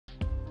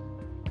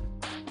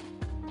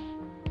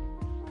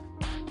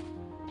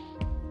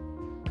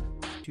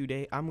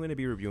Today, I'm going to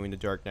be reviewing The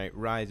Dark Knight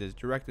Rises,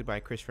 directed by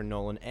Christopher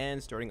Nolan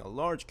and starring a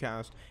large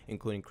cast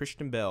including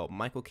Christian Bale,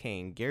 Michael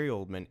Caine, Gary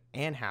Oldman,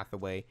 Anne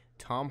Hathaway,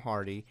 Tom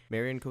Hardy,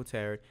 Marion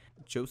Cotillard,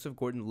 Joseph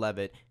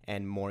Gordon-Levitt,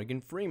 and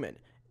Morgan Freeman.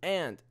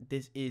 And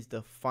this is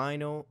the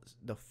final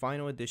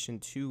addition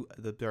to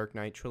the Dark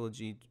Knight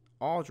Trilogy,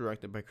 all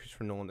directed by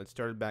Christopher Nolan, that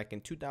started back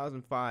in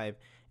 2005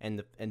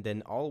 and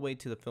then all the way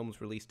to the film's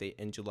release date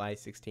in July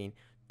 16,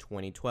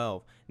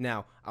 2012.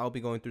 Now, I'll be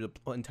going through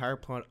the entire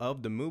plot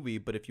of the movie,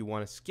 but if you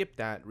want to skip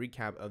that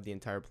recap of the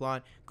entire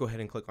plot, go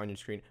ahead and click on your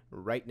screen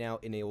right now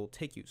and it will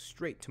take you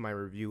straight to my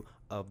review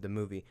of the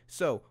movie.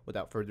 So,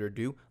 without further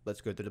ado,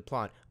 let's go through the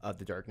plot of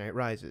The Dark Knight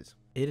Rises.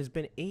 It has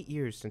been 8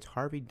 years since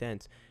Harvey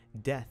Dent's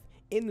death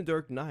in The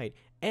Dark Knight,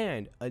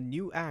 and a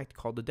new act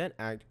called the Dent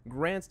Act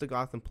grants the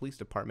Gotham Police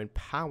Department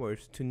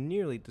powers to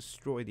nearly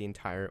destroy the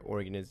entire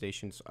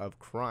organizations of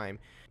crime.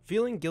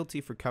 Feeling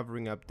guilty for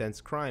covering up Dent's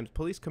crimes,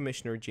 Police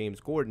Commissioner James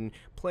Gordon,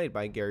 played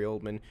by Gary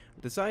Oldman,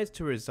 decides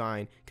to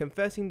resign,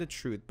 confessing the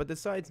truth, but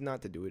decides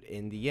not to do it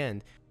in the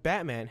end.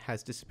 Batman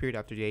has disappeared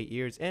after the 8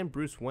 years, and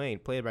Bruce Wayne,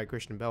 played by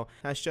Christian Bale,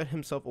 has shut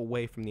himself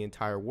away from the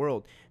entire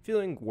world,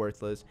 feeling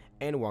worthless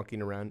and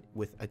walking around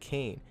with a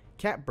cane.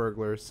 Cat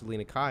burglar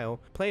Selina,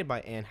 played by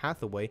Anne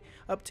Hathaway,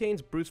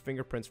 obtains Bruce's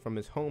fingerprints from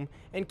his home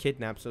and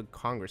kidnaps a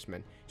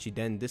congressman. She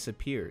then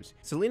disappears.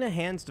 Selina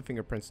hands the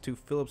fingerprints to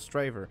Philip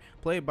Stryver,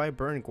 played by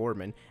Burn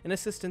Gorman, an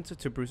assistant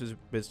to Bruce's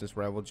business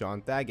rival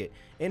John Thaggett,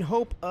 in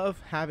hope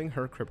of having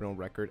her criminal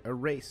record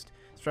erased.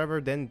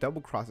 Stryver then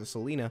double-crosses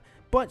Selina,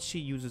 but she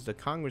uses the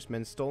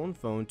congressman's stolen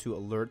phone to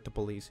alert the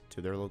police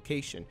to their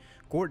location.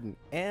 Gordon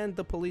and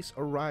the police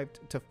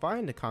arrived to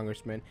find the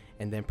congressman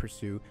and then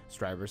pursue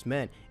Stryver's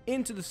men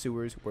into the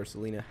sewers where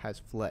Selina has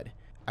fled.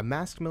 A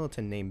masked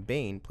militant named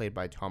Bane, played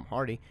by Tom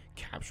Hardy,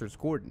 captures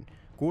Gordon.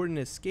 Gordon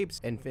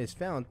escapes and is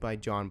found by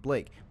John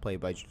Blake, played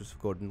by Joseph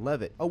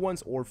Gordon-Levitt, a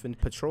once orphaned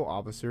patrol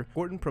officer.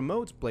 Gordon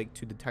promotes Blake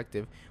to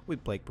detective,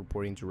 with Blake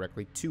reporting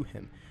directly to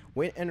him.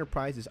 Wayne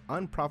Enterprise is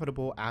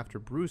unprofitable after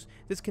Bruce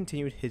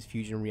discontinued his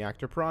fusion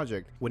reactor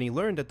project when he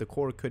learned that the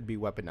core could be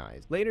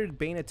weaponized. Later,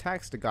 Bane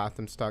attacks the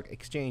Gotham Stock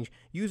Exchange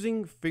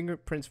using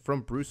fingerprints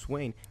from Bruce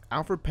Wayne.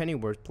 Alfred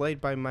Pennyworth, played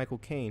by Michael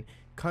Caine,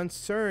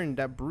 concerned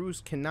that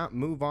Bruce cannot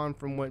move on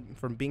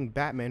from being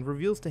Batman,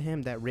 reveals to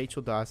him that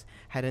Rachel Dawes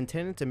had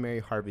intended to marry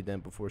Harvey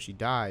Dent before she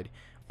died.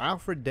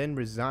 Alfred then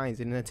resigns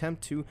in an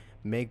attempt to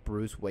make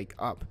Bruce wake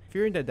up.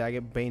 Fearing that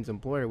Daggett, Bane's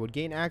employer, would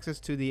gain access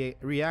to the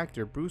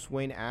reactor, Bruce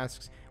Wayne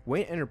asks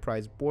Wayne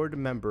Enterprise board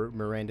member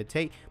Miranda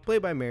Tate,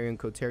 played by Marion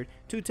Cotillard,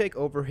 to take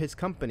over his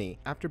company.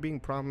 After being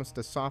promised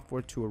the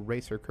software to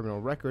erase her criminal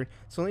record,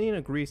 Selina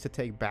agrees to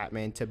take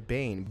Batman to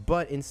Bane,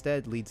 but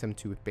instead leads him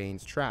to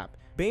Bane's trap.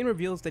 Bane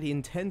reveals that he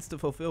intends to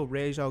fulfill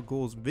Ra's al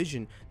Ghul's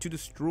vision to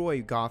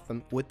destroy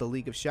Gotham with the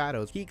League of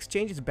Shadows. He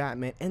exchanges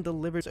Batman and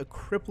delivers a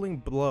crippling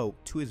blow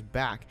to his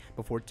back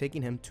before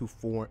taking him to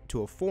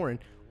a foreign,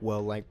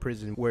 well-liked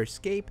prison where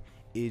escape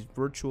is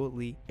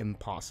virtually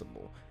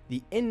impossible.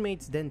 The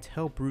inmates then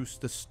tell Bruce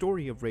the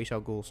story of Ra's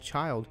al Ghul's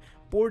child,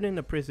 born in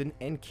a prison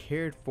and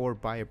cared for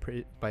by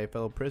a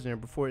fellow prisoner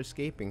before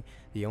escaping,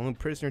 the only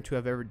prisoner to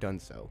have ever done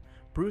so.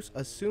 Bruce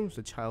assumes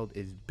the child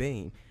is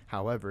Bane,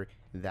 however,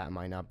 that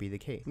might not be the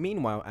case.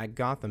 Meanwhile, at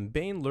Gotham,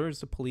 Bane lures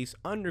the police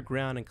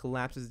underground and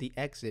collapses the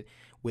exit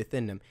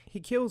within them. He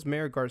kills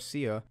Mayor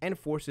Garcia and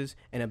forces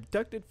an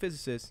abducted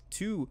physicist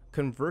to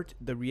convert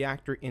the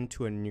reactor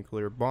into a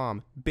nuclear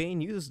bomb.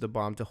 Bane uses the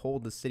bomb to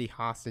hold the city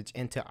hostage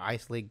and to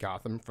isolate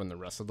Gotham from the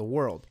rest of the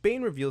world.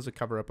 Bane reveals a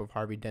cover-up of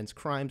Harvey Dent's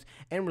crimes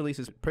and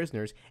releases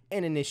prisoners,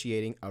 and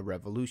initiating a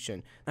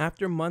revolution.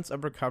 After months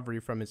of recovery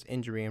from his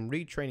injury and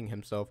retraining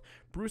himself,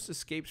 Bruce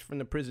escapes from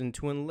the prison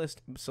to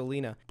enlist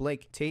Selina,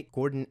 Blake, Tate,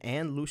 Gordon,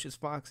 and Lucius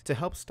Fox to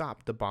help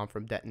stop the bomb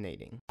from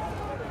detonating.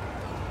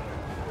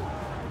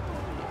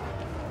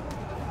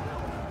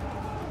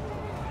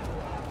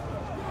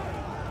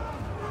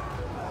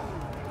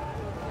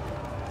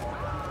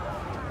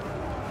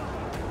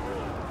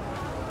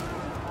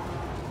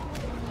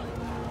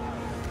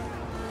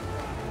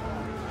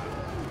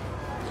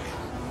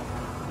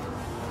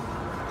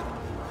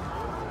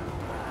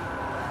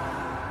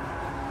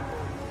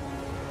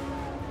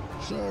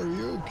 So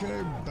you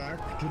came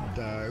back to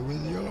die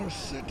with your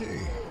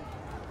city?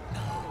 No.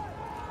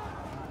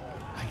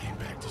 I came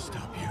back to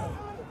stop you.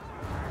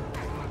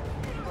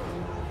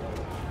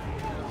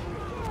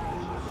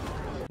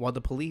 While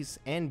the police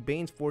and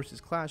Bane's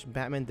forces clash,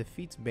 Batman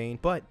defeats Bane,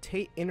 but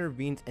Tate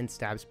intervenes and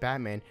stabs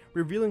Batman,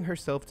 revealing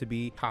herself to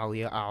be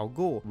Talia al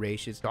Ghul,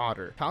 Ra's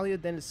daughter. Talia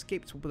then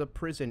escapes with the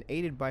prison,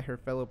 aided by her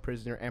fellow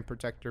prisoner and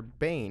protector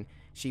Bane.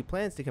 She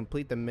plans to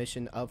complete the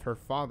mission of her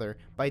father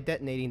by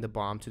detonating the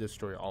bomb to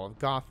destroy all of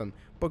Gotham,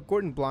 but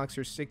Gordon blocks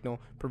her signal,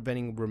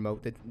 preventing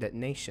remote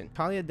detonation.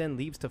 Talia then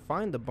leaves to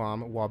find the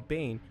bomb while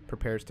Bane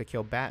prepares to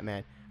kill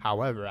Batman.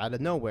 However, out of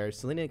nowhere,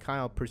 Selina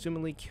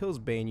presumably kills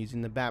Bane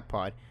using the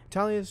Batpod.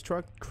 Talia's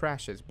truck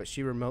crashes, but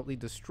she remotely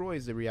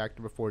destroys the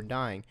reactor before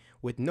dying.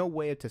 With no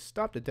way to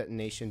stop the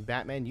detonation,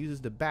 Batman uses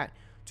the bat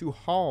to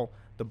haul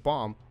the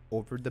bomb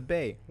over the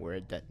bay where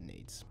it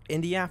detonates.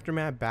 In the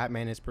aftermath,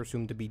 Batman is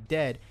presumed to be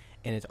dead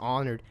and is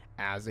honored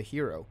as a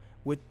hero.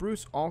 With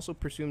Bruce also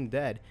presumed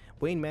dead,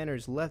 Wayne Manor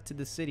is left to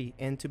the city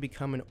and to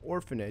become an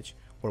orphanage,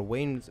 where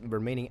Wayne's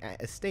remaining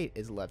estate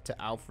is left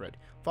to Alfred.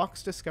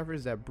 Fox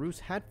discovers that Bruce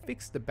had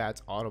fixed the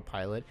Bat's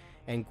autopilot,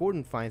 and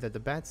Gordon finds that the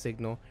Bat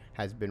signal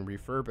has been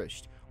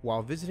refurbished.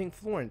 While visiting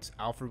Florence,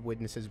 Alfred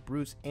witnesses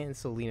Bruce and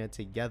Selina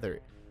together.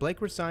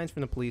 Blake resigns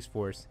from the police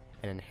force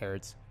and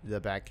inherits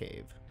the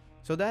Batcave.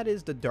 So that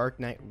is The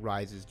Dark Knight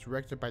Rises,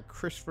 directed by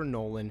Christopher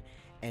Nolan,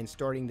 and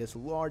starting this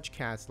large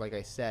cast. Like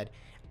I said,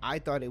 I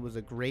thought it was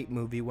a great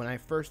movie. When I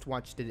first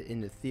watched it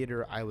in the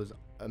theater, I was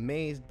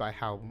amazed by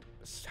how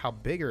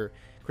bigger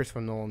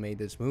Christopher Nolan made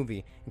this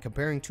movie. And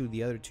comparing to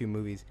the other two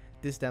movies,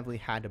 this definitely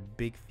had a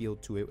big feel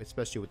to it,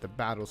 especially with the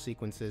battle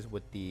sequences,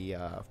 with the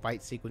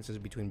fight sequences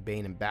between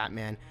Bane and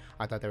Batman.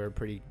 I thought they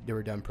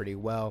were done pretty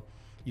well.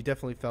 You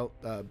definitely felt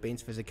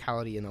Bane's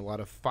physicality in a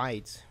lot of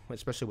fights,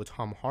 especially with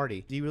Tom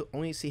Hardy. You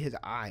only see his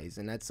eyes,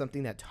 and that's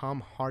something that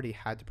Tom Hardy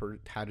had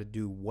to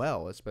do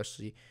well,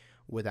 especially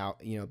without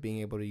being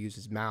able to use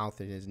his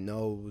mouth and his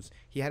nose.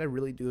 He had to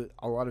really do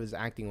a lot of his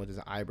acting with his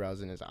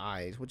eyebrows and his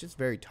eyes, which is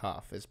very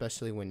tough,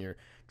 especially when you're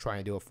trying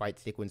to do a fight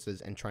sequences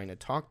and trying to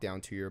talk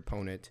down to your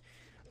opponent,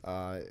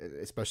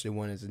 especially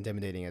one as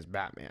intimidating as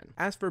Batman.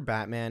 As for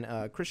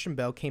Batman, Christian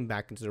Bale came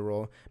back into the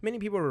role. Many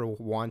people were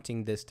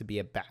wanting this to be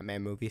a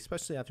Batman movie,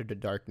 especially after The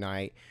Dark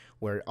Knight,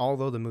 where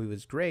although the movie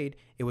was great,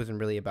 it wasn't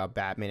really about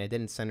Batman. It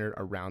didn't center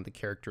around the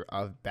character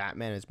of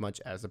Batman as much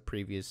as the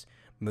previous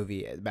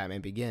movie,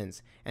 Batman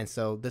Begins. And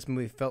so this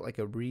movie felt like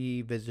a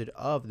revisit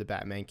of the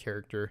Batman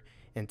character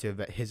into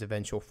his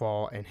eventual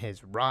fall and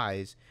his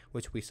rise,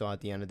 which we saw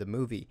at the end of the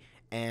movie.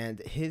 And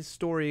his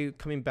story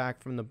coming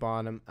back from the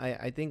bottom,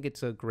 I think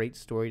it's a great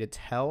story to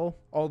tell,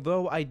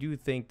 although I do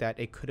think that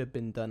it could have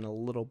been done a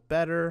little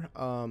better.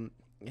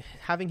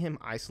 Having him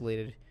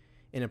isolated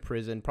in a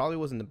prison probably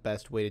wasn't the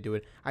best way to do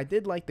it. I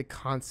did like the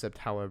concept,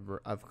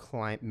 however, of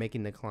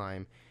making the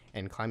climb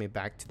and climbing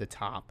back to the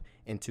top,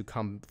 and to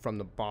come from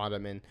the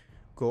bottom and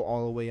go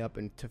all the way up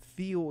and to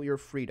feel your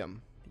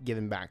freedom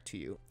given back to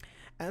you.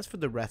 As for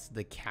the rest of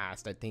the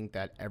cast, I think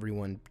that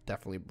everyone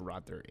definitely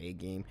brought their A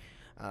game.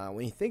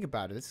 When you think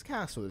about it, this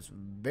cast was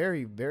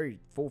very, very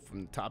full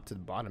from the top to the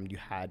bottom. You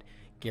had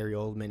Gary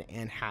Oldman,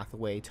 Anne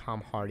Hathaway,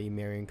 Tom Hardy,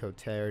 Marion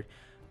Cotillard,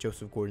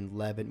 Joseph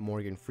Gordon-Levitt,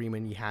 Morgan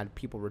Freeman. You had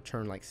people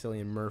return like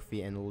Cillian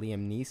Murphy and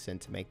Liam Neeson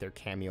to make their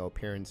cameo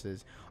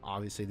appearances.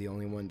 Obviously, the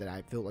only one that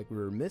I felt like we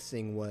were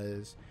missing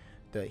was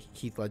the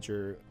Heath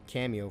Ledger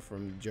cameo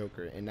from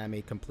Joker, and that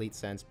made complete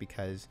sense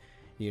because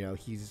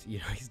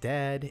he's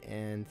dead,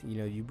 and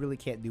you really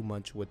can't do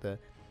much with a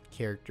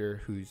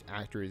character whose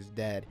actor is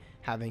dead.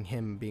 Having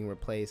him being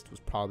replaced was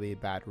probably a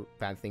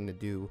bad thing to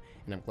do,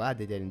 and I'm glad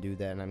they didn't do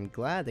that, and I'm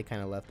glad they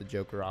kind of left the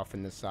Joker off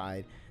in the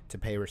side to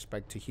pay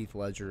respect to Heath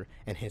Ledger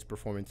and his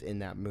performance in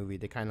that movie.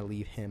 They kind of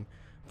leave him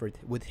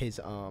with his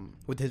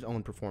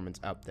own performance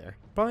up there.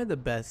 Probably the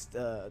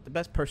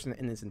best person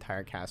in this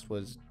entire cast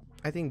was,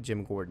 I think,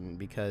 Jim Gordon,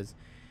 because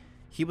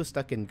he was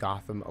stuck in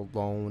Gotham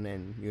alone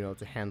and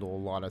to handle a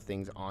lot of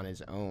things on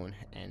his own,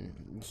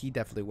 and he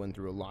definitely went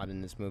through a lot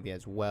in this movie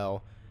as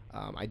well.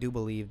 I do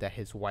believe that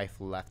his wife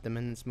left him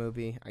in this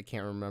movie. I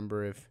can't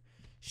remember if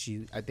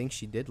I think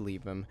she did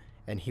leave him,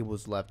 and he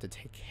was left to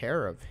take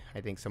care of,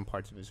 I think, some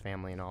parts of his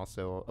family, and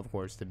also, of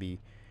course, to be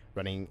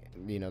running,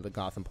 the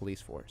Gotham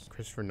police force.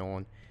 Christopher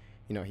Nolan,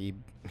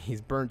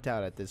 he's burnt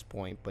out at this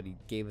point, but he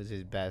gave us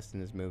his best in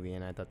this movie,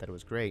 and I thought that it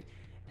was great.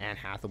 Anne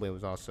Hathaway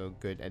was also a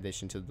good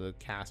addition to the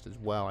cast as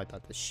well. I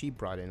thought that she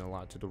brought in a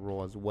lot to the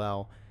role as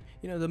well.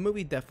 The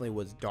movie definitely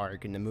was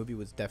dark, and the movie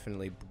was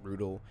definitely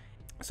brutal.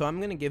 So I'm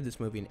going to give this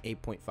movie an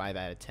 8.5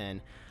 out of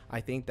 10.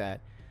 I think that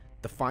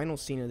the final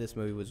scene of this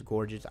movie was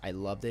gorgeous. I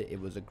loved it. It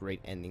was a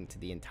great ending to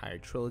the entire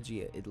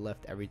trilogy. It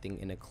left everything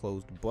in a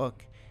closed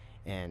book,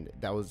 and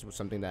that was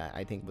something that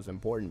I think was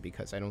important,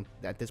 because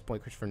at this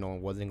point, Christopher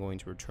Nolan wasn't going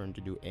to return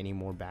to do any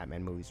more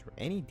Batman movies or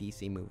any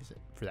DC movies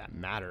for that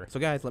matter. So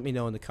guys, let me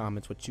know in the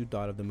comments what you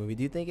thought of the movie.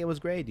 Do you think it was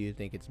great? Do you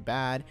think it's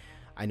bad?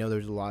 I know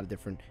there's a lot of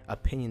different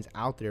opinions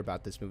out there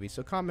about this movie,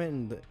 so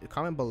comment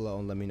below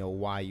and let me know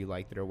why you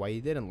liked it or why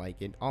you didn't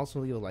like it. Also,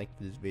 leave a like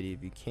to this video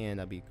if you can.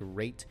 That'd be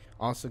great.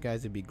 Also,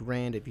 guys, it'd be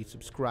grand if you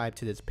subscribe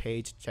to this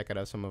page. Check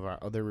out some of our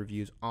other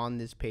reviews on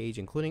this page,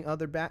 including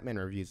other Batman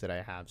reviews that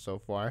I have so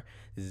far.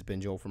 This has been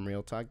Joel from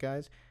Real Talk,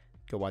 guys.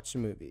 Go watch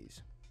some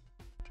movies.